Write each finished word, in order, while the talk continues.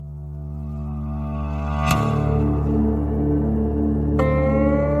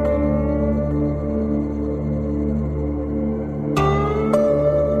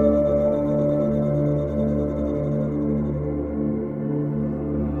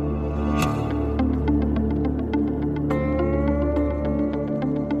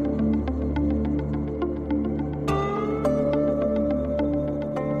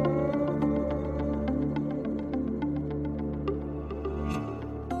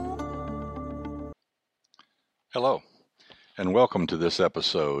Hello, and welcome to this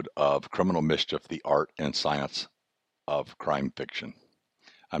episode of Criminal Mischief, the Art and Science of Crime Fiction.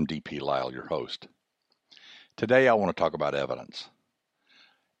 I'm D.P. Lyle, your host. Today I want to talk about evidence.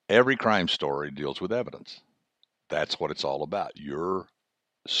 Every crime story deals with evidence. That's what it's all about. Your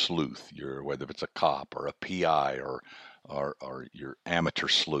sleuth, whether it's a cop or a PI or your amateur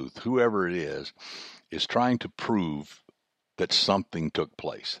sleuth, whoever it is trying to prove that something took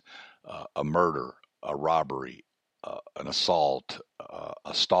place, a murder, a robbery, an assault,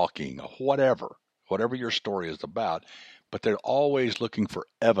 a stalking, whatever your story is about, but they're always looking for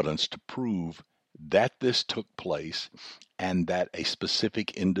evidence to prove that this took place and that a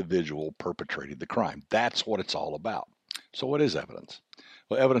specific individual perpetrated the crime. That's what it's all about. So what is evidence?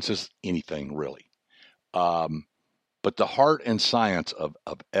 Well, evidence is anything really. But the heart and science of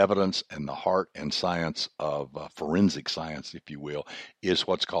evidence and the heart and science of forensic science, if you will, is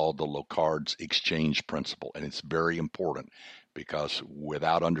what's called the Locard's exchange principle. And it's very important because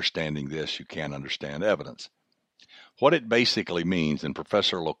without understanding this, you can't understand evidence. What it basically means, and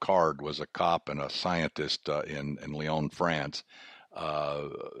Professor Locard was a cop and a scientist in Lyon, France, a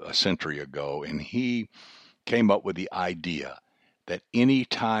century ago, and he came up with the idea that any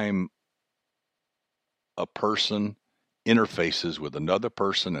time a person interfaces with another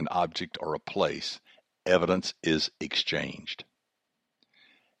person, an object, or a place, evidence is exchanged.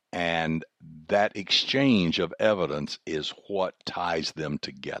 And that exchange of evidence is what ties them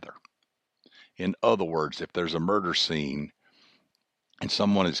together. In other words, if there's a murder scene and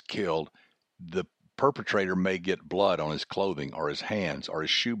someone is killed, the perpetrator may get blood on his clothing or his hands or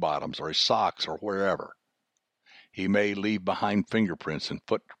his shoe bottoms or his socks or wherever. He may leave behind fingerprints and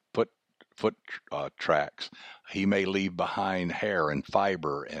foot tracks. He may leave behind hair and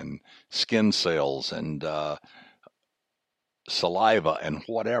fiber and skin cells and saliva and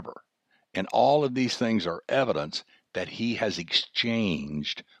whatever. And all of these things are evidence that he has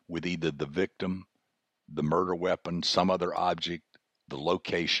exchanged with either the victim, the murder weapon, some other object, the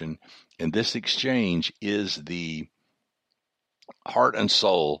location. And this exchange is the heart and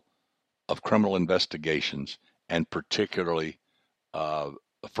soul of criminal investigations and particularly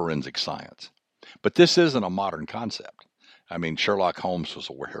forensic science. But this isn't a modern concept. I mean, Sherlock Holmes was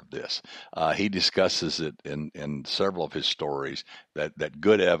aware of this. He discusses it in several of his stories that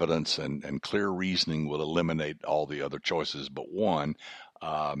good evidence and clear reasoning will eliminate all the other choices but one.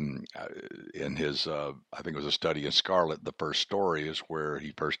 In his, I think it was a study in Scarlet, the first story is where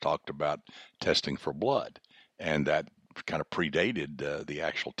he first talked about testing for blood, and that kind of predated the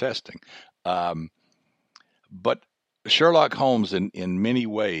actual testing. But Sherlock Holmes, in many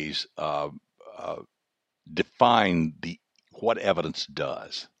ways, define what evidence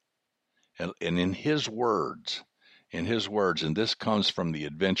does, and in his words, and this comes from the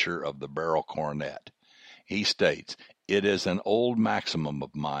Adventure of the Barrel Coronet. He states, "It is an old maximum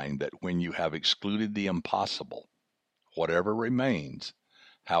of mine that when you have excluded the impossible, whatever remains,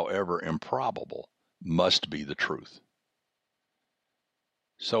 however improbable, must be the truth."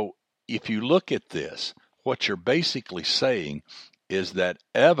 So if you look at this, what you're basically saying is that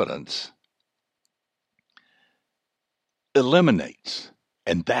evidence eliminates,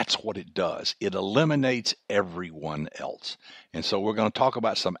 and that's what it does. It eliminates everyone else. And so we're going to talk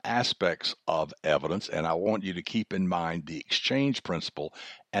about some aspects of evidence, and I want you to keep in mind the exchange principle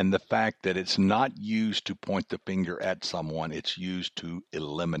and the fact that it's not used to point the finger at someone, it's used to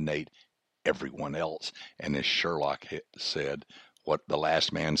eliminate everyone else. And as Sherlock said, what the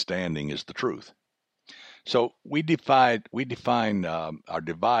last man standing is the truth. So we divide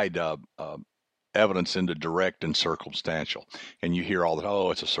evidence into direct and circumstantial. And you hear all that, oh,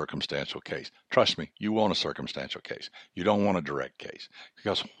 it's a circumstantial case. Trust me, you want a circumstantial case. You don't want a direct case.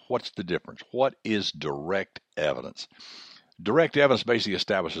 Because what's the difference? What is direct evidence? Direct evidence basically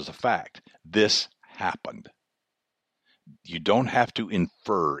establishes a fact. This happened. You don't have to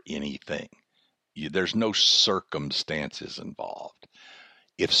infer anything. There's no circumstances involved.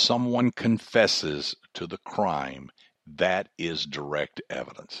 If someone confesses to the crime, that is direct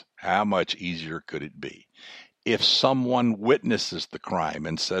evidence. How much easier could it be? If someone witnesses the crime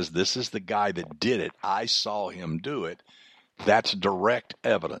and says, this is the guy that did it, I saw him do it, that's direct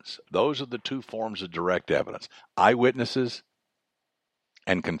evidence. Those are the two forms of direct evidence: eyewitnesses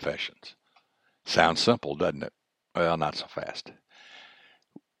and confessions. Sounds simple, doesn't it? Well, not so fast.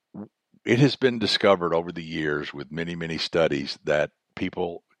 It has been discovered over the years with many, many studies that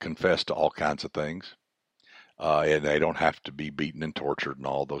people confess to all kinds of things. And they don't have to be beaten and tortured and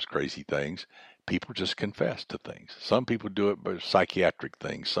all those crazy things. People just confess to things. Some people do it by psychiatric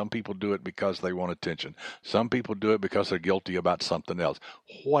things. Some people do it because they want attention. Some people do it because they're guilty about something else.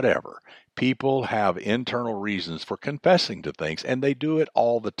 Whatever. People have internal reasons for confessing to things, and they do it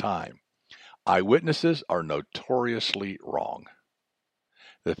all the time. Eyewitnesses are notoriously wrong.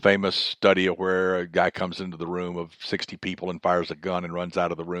 The famous study of where a guy comes into the room of 60 people and fires a gun and runs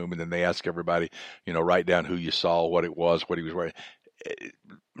out of the room, and then they ask everybody, write down who you saw, what it was, what he was wearing.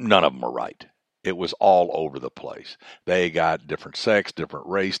 None of them are right. It was all over the place. They got different sex, different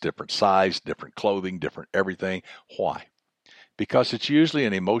race, different size, different clothing, different everything. Why? Because it's usually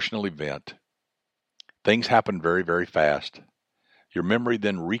an emotional event. Things happen very, very fast. Your memory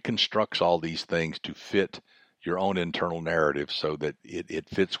then reconstructs all these things to fit your own internal narrative so that it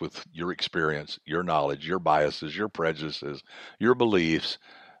fits with your experience, your knowledge, your biases, your prejudices, your beliefs,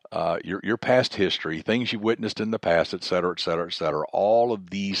 your past history, things you've witnessed in the past, et cetera, et cetera, et cetera. All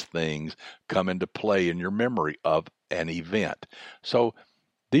of these things come into play in your memory of an event. So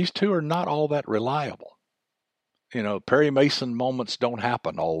these two are not all that reliable. Perry Mason moments don't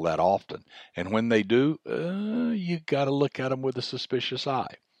happen all that often. And when they do, you got to look at them with a suspicious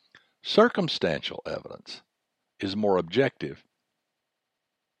eye. Circumstantial evidence is more objective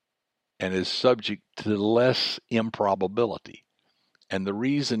and is subject to less improbability. And the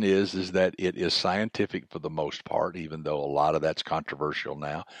reason is that it is scientific for the most part, even though a lot of that's controversial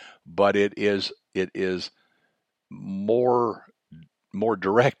now, but it is more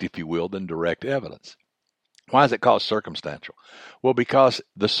direct, if you will, than direct evidence. Why is it called circumstantial? Well, because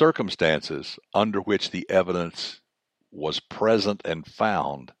the circumstances under which the evidence was present and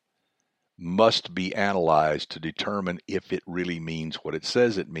found must be analyzed to determine if it really means what it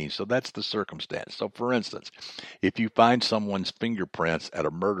says it means. So that's the circumstance. So for instance, if you find someone's fingerprints at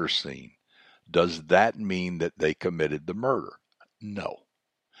a murder scene, does that mean that they committed the murder? No.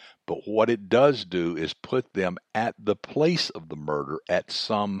 But what it does do is put them at the place of the murder at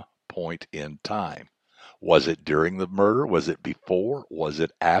some point in time. Was it during the murder? Was it before? Was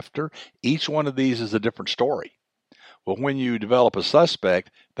it after? Each one of these is a different story. Well, when you develop a suspect,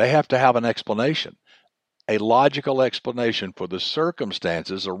 they have to have an explanation, a logical explanation for the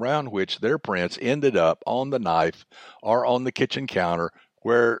circumstances around which their prints ended up on the knife or on the kitchen counter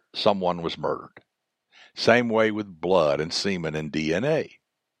where someone was murdered. Same way with blood and semen and DNA.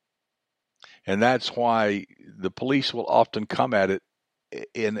 And that's why the police will often come at it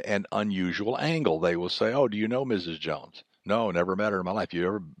in an unusual angle. They will say, "Oh, do you know Mrs. Jones?" "No, never met her in my life." "You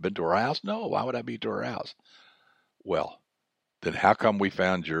ever been to her house?" "No, why would I be to her house?" Well, then how come we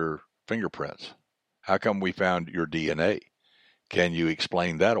found your fingerprints? How come we found your DNA? Can you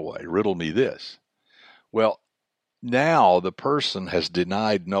explain that away? Riddle me this. Well, now the person has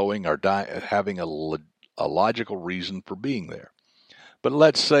denied knowing or having a logical reason for being there. But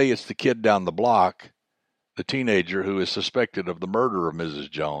let's say it's the kid down the block, the teenager who is suspected of the murder of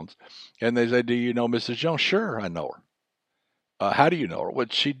Mrs. Jones, and they say, "Do you know Mrs. Jones?" "Sure, I know her." "How do you know her?" "Well,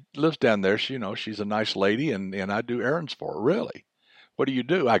 she lives down there. She's a nice lady, and I do errands for her." "Really? What do you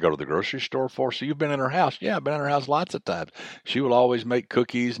do?" "I go to the grocery store for her." "So you've been in her house?" "Yeah, I've been in her house lots of times. She will always make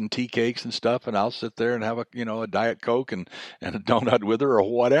cookies and tea cakes and stuff, and I'll sit there and have a Diet Coke and a donut with her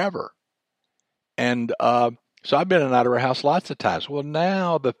or whatever." And so I've been in and out of her house lots of times. Well,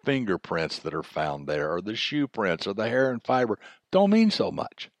 now the fingerprints that are found there, or the shoe prints, or the hair and fiber don't mean so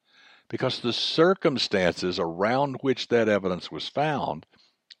much, because the circumstances around which that evidence was found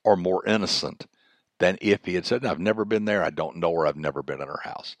are more innocent than if he had said, "I've never been there, I don't know her, I've never been in her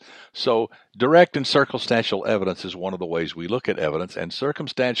house." So direct and circumstantial evidence is one of the ways we look at evidence, and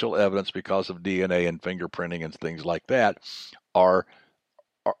circumstantial evidence, because of DNA and fingerprinting and things like that, are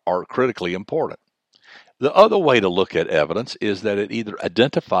critically important. The other way to look at evidence is that it either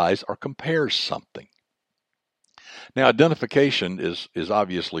identifies or compares something. Now, identification is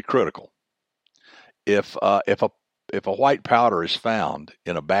obviously critical. If a white powder is found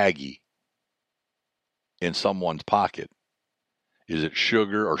in a baggie in someone's pocket, is it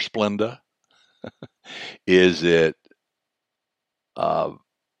sugar or Splenda? Is it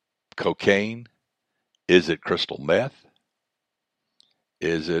cocaine? Is it crystal meth?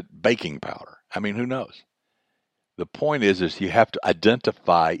 Is it baking powder? I mean, who knows? The point is you have to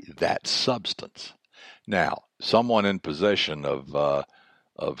identify that substance. Now, someone in possession of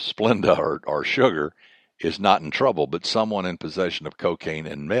Splenda or sugar is not in trouble, but someone in possession of cocaine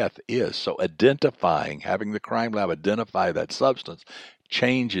and meth is. So having the crime lab identify that substance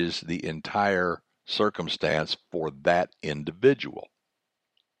changes the entire circumstance for that individual.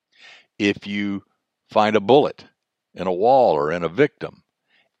 If you find a bullet in a wall or in a victim,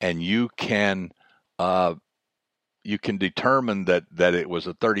 and you can determine that it was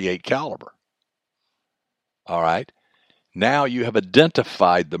a .38 caliber, All right. Now you have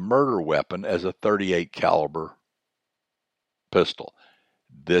identified the murder weapon as a 38 caliber pistol.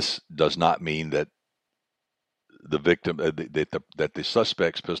 This does not mean that the victim that the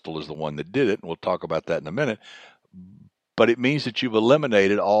suspect's pistol is the one that did it, and we'll talk about that in a minute. But it means that you've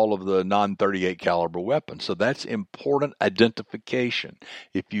eliminated all of the non-38 caliber weapons. So that's important identification.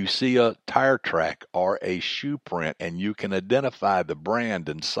 If you see a tire track or a shoe print and you can identify the brand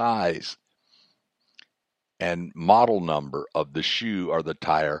and size and model number of the shoe or the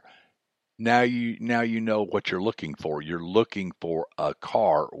tire, now you know what you're looking for. You're looking for a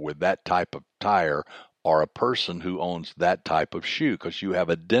car with that type of tire or a person who owns that type of shoe because you have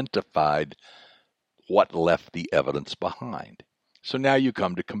identified what left the evidence behind. So now you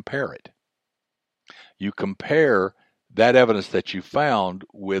come to compare it. You compare that evidence that you found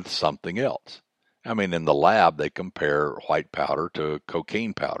with something else. I mean, in the lab, they compare white powder to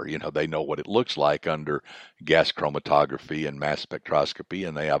cocaine powder. They know what it looks like under gas chromatography and mass spectroscopy,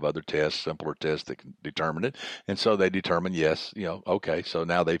 and they have other tests, simpler tests that can determine it. And so they determine, yes, okay, so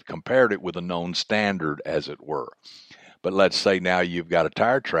now they've compared it with a known standard, as it were. But let's say now you've got a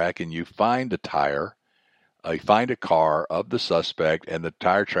tire track and you find a tire, you find a car of the suspect, and the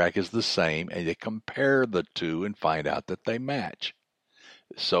tire track is the same, and you compare the two and find out that they match.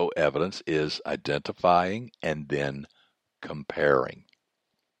 So evidence is identifying and then comparing.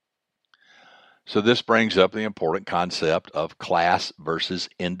 So this brings up the important concept of class versus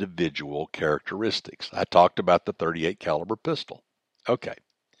individual characteristics. I talked about the 38 caliber pistol. Okay.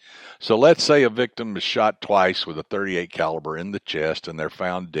 So let's say a victim is shot twice with a 38 caliber in the chest and they're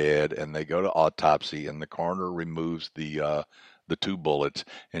found dead, and they go to autopsy and the coroner removes the two bullets,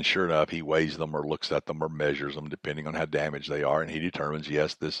 and sure enough he weighs them or looks at them or measures them depending on how damaged they are, and he determines,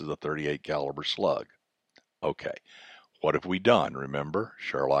 yes, this is a 38 caliber slug. Okay. What have we done? Remember,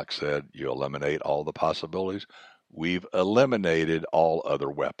 Sherlock said you eliminate all the possibilities. We've eliminated all other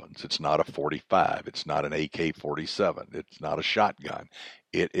weapons. It's not a 45. It's not an AK-47. It's not a shotgun.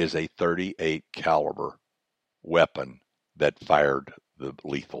 It is a 38 caliber weapon that fired the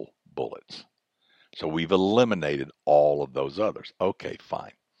lethal bullets. So we've eliminated all of those others. Okay,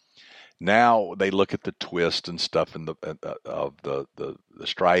 fine. Now they look at the twist and stuff in the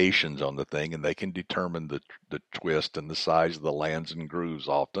striations on the thing, and they can determine the twist and the size of the lands and grooves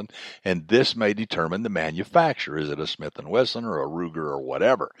often. And this may determine the manufacturer. Is it a Smith & Wesson or a Ruger or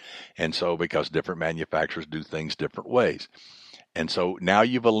whatever? And so because different manufacturers do things different ways. And so now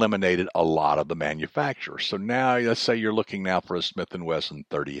you've eliminated a lot of the manufacturers. So now let's say you're looking now for a Smith & Wesson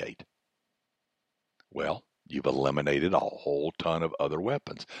 38. Well, you've eliminated a whole ton of other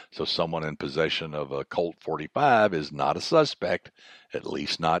weapons. So someone in possession of a Colt 45 is not a suspect, at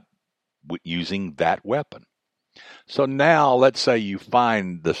least not using that weapon. So now let's say you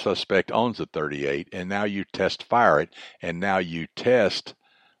find the suspect owns a 38, and now you test fire it, and now you test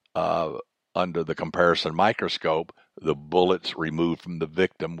under the comparison microscope the bullets removed from the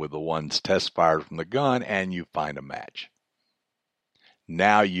victim with the ones test fired from the gun, and you find a match.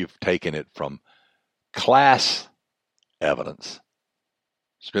 Now you've taken it from class evidence,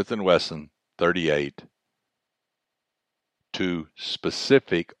 Smith & Wesson 38, to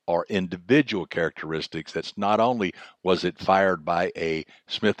specific or individual characteristics. That's not only was it fired by a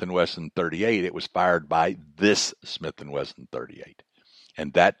Smith & Wesson 38, it was fired by this Smith & Wesson 38.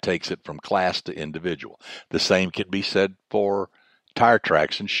 And that takes it from class to individual. The same can be said for tire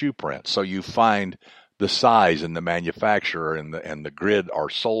tracks and shoe prints. So you find the size and the manufacturer and the grid or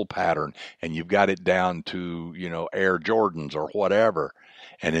sole pattern, and you've got it down to, Air Jordans or whatever.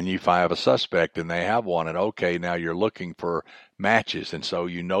 And then you find a suspect and they have one, and okay, now you're looking for matches. And so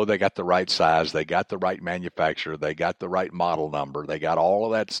they got the right size, they got the right manufacturer, they got the right model number, they got all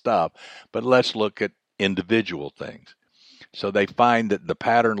of that stuff. But let's look at individual things. So they find that the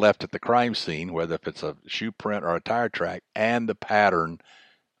pattern left at the crime scene, whether if it's a shoe print or a tire track, and the pattern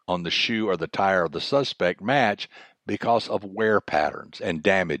on the shoe or the tire of the suspect match because of wear patterns and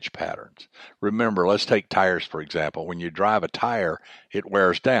damage patterns. Remember, let's take tires, for example. When you drive a tire, it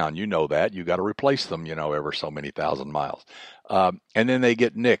wears down. You know that. You got to replace them, every so many thousand miles. And then they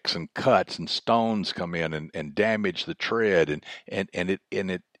get nicks and cuts, and stones come in and damage the tread,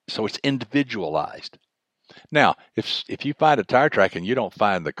 so it's individualized. Now, if you find a tire track and you don't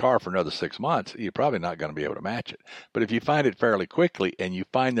find the car for another 6 months, you're probably not going to be able to match it. But if you find it fairly quickly and you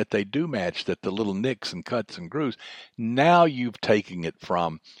find that they do match, that the little nicks and cuts and grooves, now you've taken it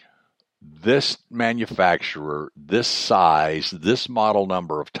from this manufacturer, this size, this model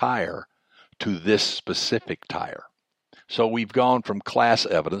number of tire to this specific tire. So we've gone from class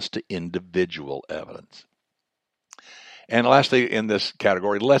evidence to individual evidence. And lastly, in this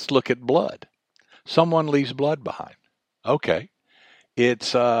category, let's look at blood. Someone leaves blood behind. Okay,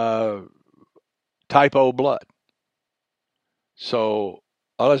 it's type O blood. So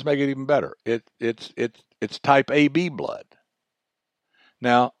let's make it even better. It's type AB blood.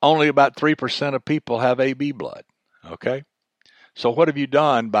 Now, only about 3% of people have AB blood. Okay, so what have you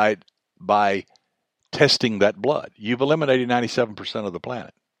done by testing that blood? You've eliminated 97% of the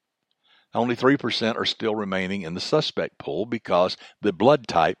planet. Only 3% are still remaining in the suspect pool because the blood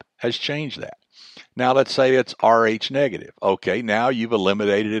type has changed that. Now, let's say it's Rh negative. Okay, now you've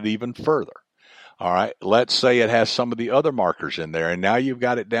eliminated it even further. All right, let's say it has some of the other markers in there, and now you've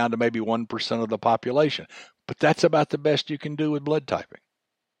got it down to maybe 1% of the population. But that's about the best you can do with blood typing.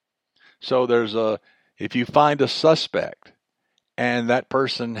 So if you find a suspect and that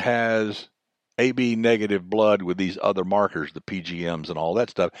person has AB negative blood with these other markers, the PGMs and all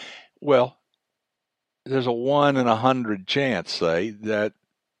that stuff, well, there's a 1 in 100 chance, say,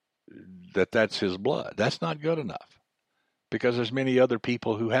 that's his blood. That's not good enough because there's many other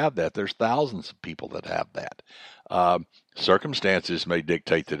people who have that. There's thousands of people that have that. Circumstances may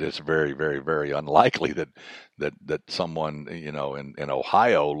dictate that it's very, very, very unlikely that someone, in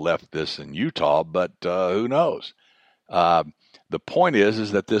Ohio left this in Utah, but who knows? The point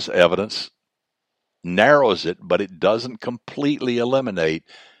is that this evidence narrows it, but it doesn't completely eliminate.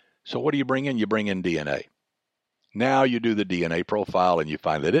 So what do you bring in? You bring in DNA. Now you do the DNA profile and you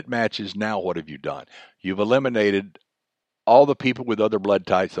find that it matches. Now what have you done? You've eliminated all the people with other blood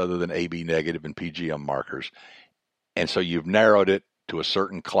types other than AB negative and PGM markers. And so you've narrowed it to a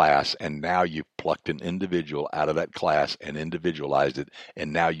certain class, and now you've plucked an individual out of that class and individualized it,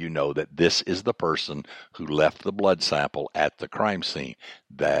 and now you know that this is the person who left the blood sample at the crime scene.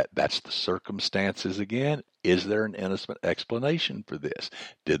 That's the circumstances again. Is there an innocent explanation for this?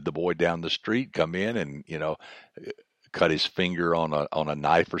 Did the boy down the street come in and, cut his finger on a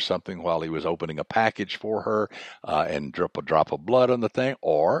knife or something while he was opening a package for her and drip a drop of blood on the thing?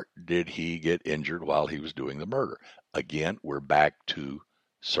 Or did he get injured while he was doing the murder? Again, we're back to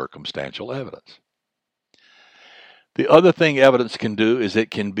circumstantial evidence. The other thing evidence can do is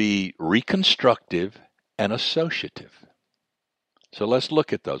it can be reconstructive and associative. So let's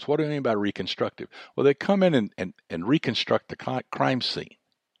look at those. What do I mean by reconstructive? Well, they come in and reconstruct the crime scene,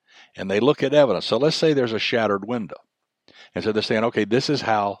 and they look at evidence. So let's say there's a shattered window. And so they're saying, okay, this is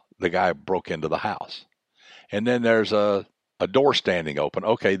how the guy broke into the house. And then there's a door standing open.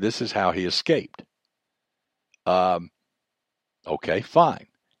 Okay, this is how he escaped. Okay, fine.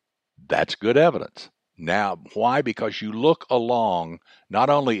 That's good evidence. Now, why? Because you look along not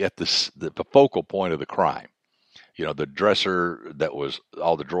only at the focal point of the crime, the dresser that was,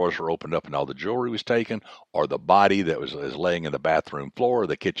 all the drawers were opened up and all the jewelry was taken, or the body that was laying in the bathroom floor or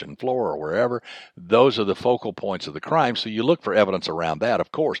the kitchen floor or wherever. Those are the focal points of the crime. So you look for evidence around that,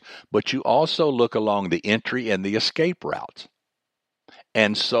 of course, but you also look along the entry and the escape routes.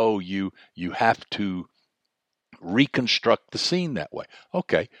 And so you have to reconstruct the scene that way.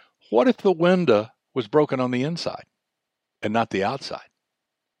 Okay, what if the window was broken on the inside and not the outside?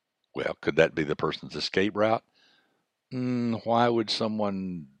 Well, could that be the person's escape route? Why would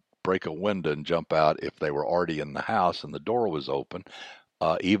someone break a window and jump out if they were already in the house and the door was open?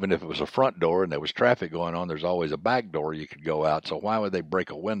 Even if it was a front door and there was traffic going on, there's always a back door you could go out. So why would they break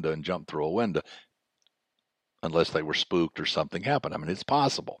a window and jump through a window unless they were spooked or something happened? I mean, it's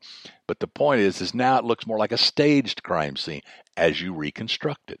possible. But the point is now it looks more like a staged crime scene as you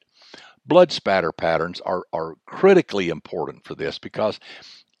reconstruct it. Blood spatter patterns are critically important for this because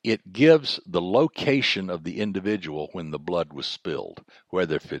it gives the location of the individual when the blood was spilled,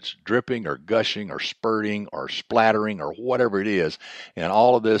 whether if it's dripping or gushing or spurting or splattering or whatever it is. And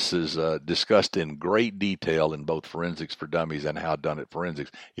all of this is discussed in great detail in both Forensics for Dummies and How Done It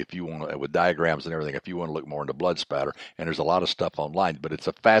Forensics, if you want to, with diagrams and everything, if you want to look more into blood spatter. And there's a lot of stuff online, but it's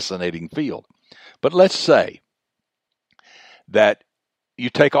a fascinating field. But let's say that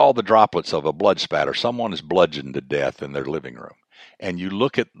you take all the droplets of a blood spatter. Someone is bludgeoned to death in their living room. And you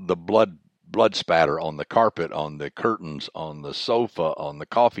look at the blood spatter on the carpet, on the curtains, on the sofa, on the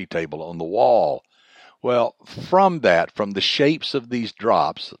coffee table, on the wall. Well, from the shapes of these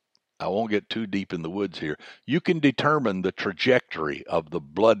drops, I won't get too deep in the woods here, you can determine the trajectory of the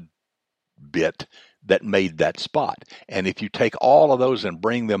blood bit that made that spot. And if you take all of those and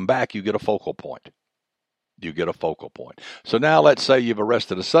bring them back, you get a focal point. So now let's say you've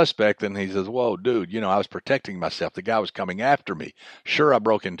arrested a suspect and he says, whoa, dude, I was protecting myself. The guy was coming after me. Sure, I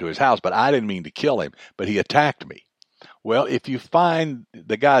broke into his house, but I didn't mean to kill him, but he attacked me. Well, if you find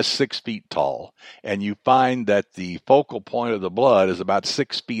the guy's 6 feet tall and you find that the focal point of the blood is about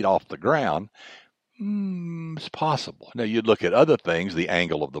 6 feet off the ground, It's possible. Now, you'd look at other things, the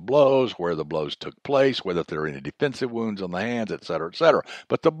angle of the blows, where the blows took place, whether there are any defensive wounds on the hands, et cetera, et cetera.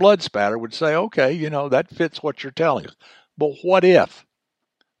 But the blood spatter would say, okay, that fits what you're telling us. But what if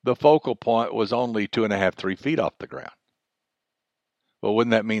the focal point was only 2.5, 3 feet off the ground? Well,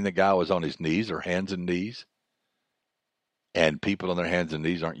 wouldn't that mean the guy was on his knees or hands and knees? And people on their hands and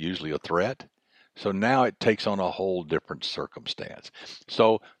knees aren't usually a threat. So now it takes on a whole different circumstance.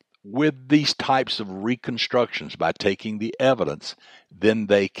 So with these types of reconstructions, by taking the evidence, then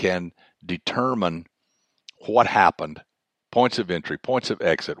they can determine what happened, points of entry, points of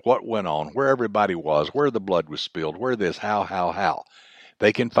exit, what went on, where everybody was, where the blood was spilled, where this, how.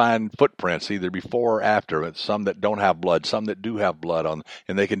 They can find footprints either before or after, some that don't have blood, some that do have blood on,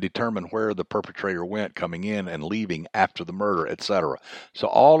 and they can determine where the perpetrator went coming in and leaving after the murder, etc. So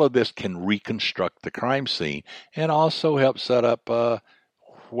all of this can reconstruct the crime scene and also help set up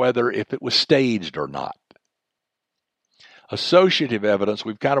whether if it was staged or not. Associative evidence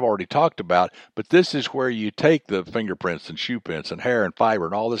we've kind of already talked about, but this is where you take the fingerprints and shoe prints and hair and fiber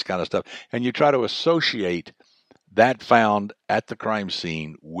and all this kind of stuff, and you try to associate that found at the crime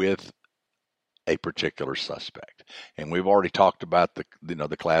scene with a particular suspect. And we've already talked about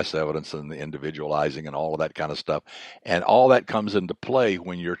the class evidence and the individualizing and all of that kind of stuff. And all that comes into play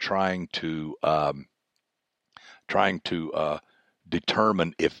when you're trying to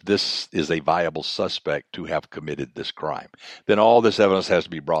determine if this is a viable suspect to have committed this crime. Then all this evidence has to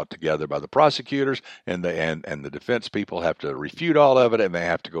be brought together by the prosecutors, and the defense people have to refute all of it, and they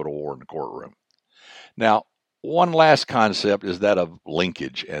have to go to war in the courtroom. Now, one last concept is that of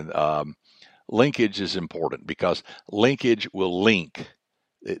linkage, and linkage is important because linkage will link,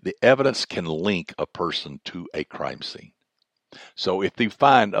 the evidence can link a person to a crime scene. So if you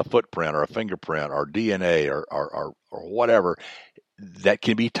find a footprint or a fingerprint or DNA or whatever that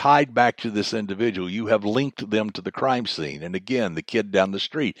can be tied back to this individual, you have linked them to the crime scene. And again, the kid down the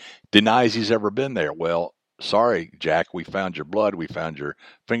street denies he's ever been there. Well, sorry, Jack, we found your blood, we found your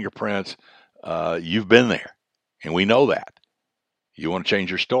fingerprints, you've been there. And we know that. You want to change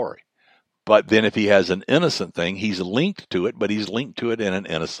your story. But then if he has an innocent thing, he's linked to it, but he's linked to it in an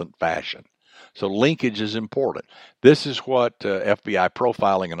innocent fashion. So linkage is important. This is what FBI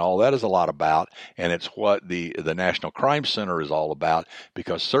profiling and all that is a lot about, and it's what the National Crime Center is all about,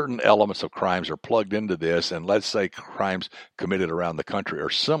 because certain elements of crimes are plugged into this, and let's say crimes committed around the country are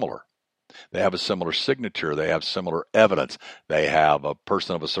similar. They have a similar signature. They have similar evidence. They have a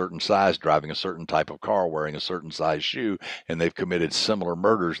person of a certain size driving a certain type of car, wearing a certain size shoe, and they've committed similar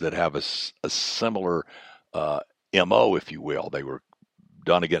murders that have a similar MO, if you will. They were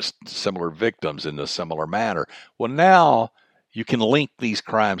done against similar victims in a similar manner. Well, now you can link these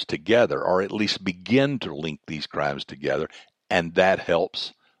crimes together, or at least begin to link these crimes together, and that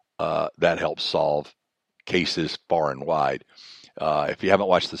helps solve cases far and wide. If you haven't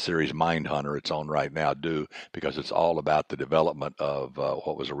watched the series Mindhunter, it's on right now, do, because it's all about the development of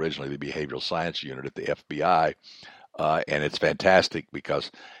what was originally the behavioral science unit at the FBI. And it's fantastic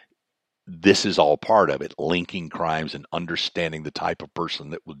because this is all part of it, linking crimes and understanding the type of person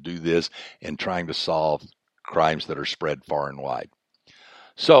that will do this and trying to solve crimes that are spread far and wide.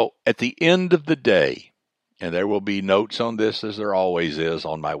 So at the end of the day, and there will be notes on this, as there always is,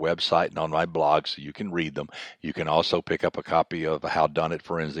 on my website and on my blog, so you can read them. You can also pick up a copy of How Done It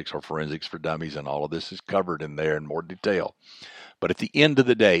Forensics or Forensics for Dummies, and all of this is covered in there in more detail. But at the end of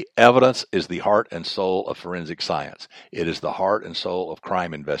the day, evidence is the heart and soul of forensic science. It is the heart and soul of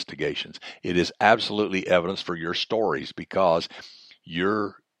crime investigations. It is absolutely evidence for your stories, because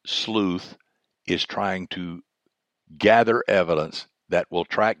your sleuth is trying to gather evidence that will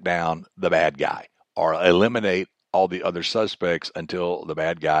track down the bad guy or eliminate all the other suspects until the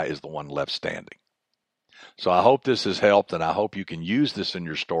bad guy is the one left standing. So I hope this has helped, and I hope you can use this in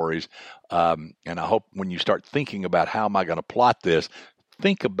your stories. And I hope when you start thinking about how am I going to plot this,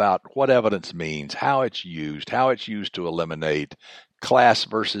 think about what evidence means, how it's used to eliminate, class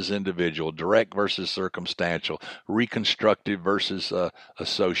versus individual, direct versus circumstantial, reconstructive versus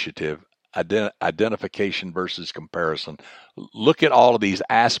associative, identification versus comparison. Look at all of these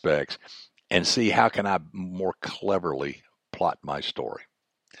aspects and see how can I more cleverly plot my story.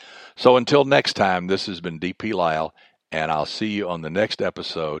 So until next time, this has been D.P. Lyle, and I'll see you on the next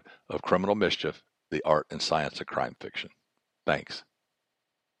episode of Criminal Mischief, the Art and Science of Crime Fiction. Thanks.